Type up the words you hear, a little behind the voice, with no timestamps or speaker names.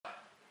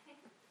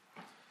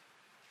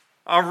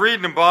I'm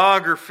reading a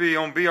biography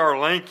on B.R.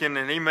 Lincoln,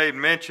 and he made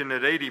mention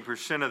that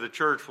 80% of the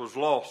church was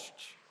lost.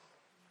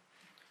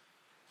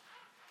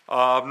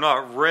 I've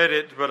not read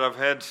it, but I've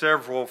had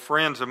several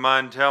friends of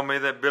mine tell me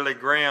that Billy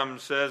Graham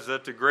says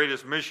that the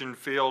greatest mission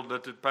field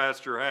that the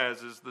pastor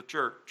has is the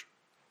church.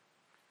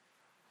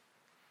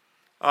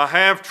 I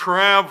have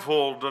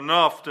traveled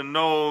enough to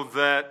know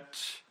that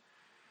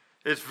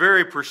it's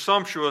very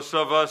presumptuous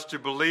of us to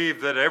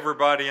believe that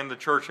everybody in the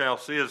church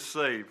house is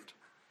saved.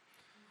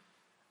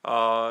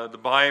 The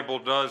Bible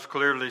does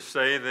clearly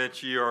say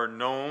that ye are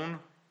known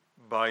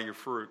by your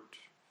fruit.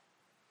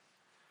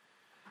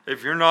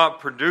 If you're not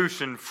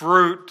producing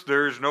fruit,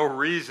 there's no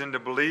reason to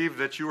believe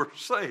that you are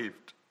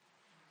saved.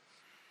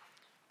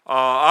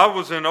 I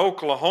was in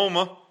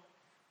Oklahoma,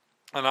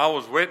 and I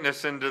was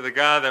witnessing to the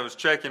guy that was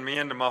checking me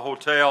into my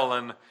hotel,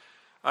 and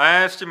I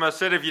asked him, I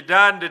said, if you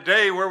died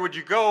today, where would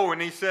you go?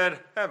 And he said,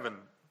 heaven.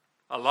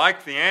 I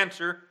liked the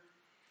answer,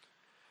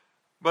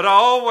 but I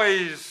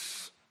always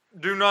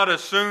do not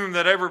assume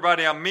that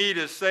everybody I meet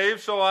is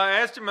saved, so I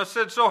asked him, I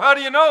said, so how do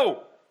you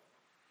know?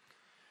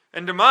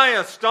 And to my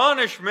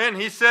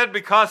astonishment, he said,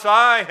 because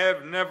I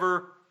have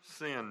never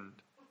sinned.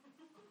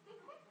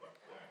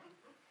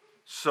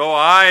 So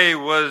I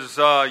was,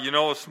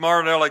 a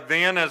smart aleck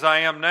then, as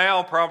I am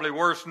now, probably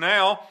worse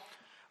now.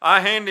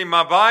 I handed him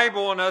my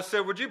Bible, and I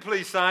said, would you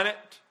please sign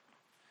it?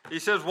 He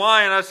says,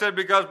 why? And I said,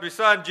 because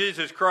beside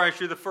Jesus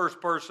Christ, you're the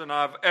first person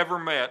I've ever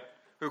met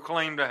who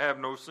claimed to have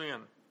no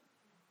sin.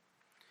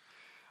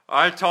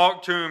 I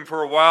talked to him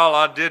for a while.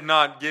 I did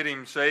not get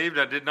him saved.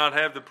 I did not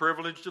have the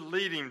privilege to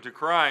lead him to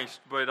Christ,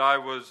 but I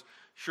was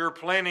sure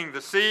planting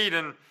the seed.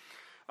 And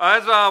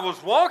as I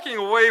was walking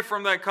away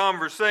from that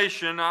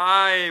conversation,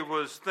 I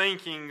was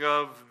thinking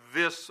of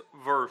this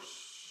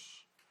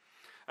verse.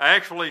 I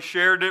actually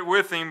shared it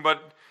with him,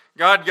 but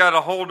God got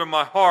a hold of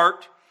my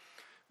heart.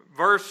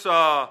 Verse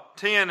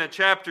 10 in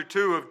chapter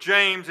 2 of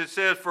James, it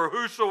says, for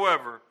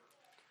whosoever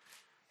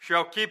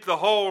shall keep the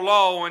whole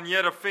law and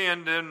yet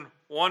offend in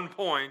one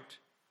point,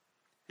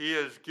 he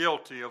is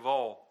guilty of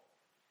all.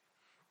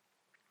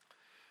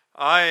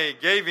 I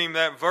gave him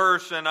that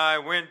verse, and I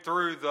went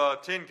through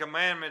the Ten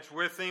Commandments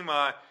with him.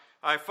 I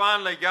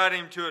finally got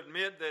him to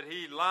admit that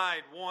he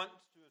lied once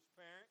to his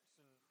parents.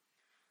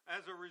 And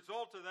as a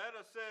result of that,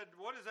 I said,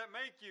 what does that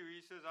make you?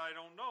 He says, I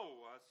don't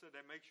know. I said,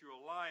 that makes you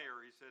a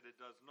liar. He said, it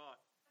does not.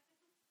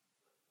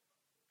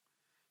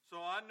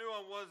 So I knew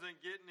I wasn't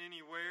getting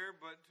anywhere,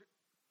 but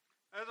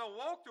as I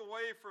walked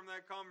away from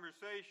that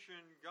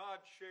conversation, God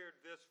shared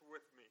this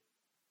with me,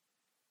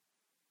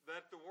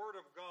 that the Word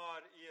of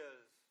God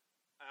is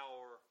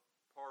our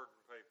pardon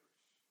papers.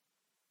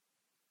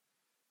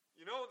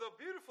 You know, the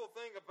beautiful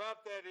thing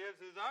about that is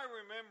I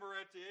remember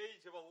at the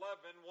age of 11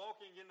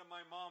 walking into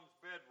my mom's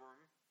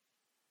bedroom,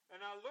 and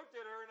I looked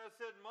at her and I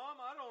said,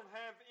 Mom, I don't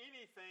have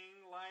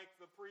anything like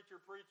the preacher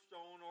preached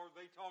on or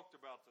they talked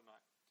about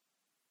tonight.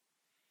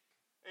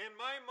 And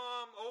my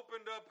mom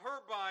opened up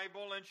her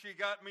Bible and she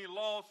got me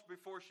lost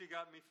before she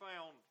got me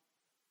found.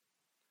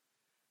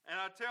 And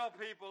I tell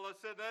people, I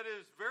said, that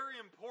is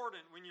very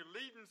important. When you're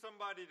leading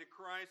somebody to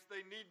Christ,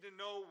 they need to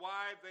know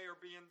why they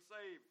are being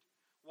saved.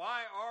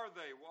 Why are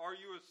they? Are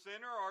you a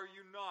sinner or are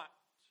you not?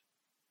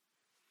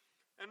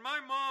 And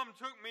my mom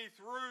took me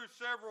through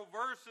several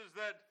verses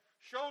that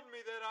showed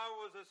me that I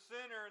was a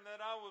sinner and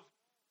that I was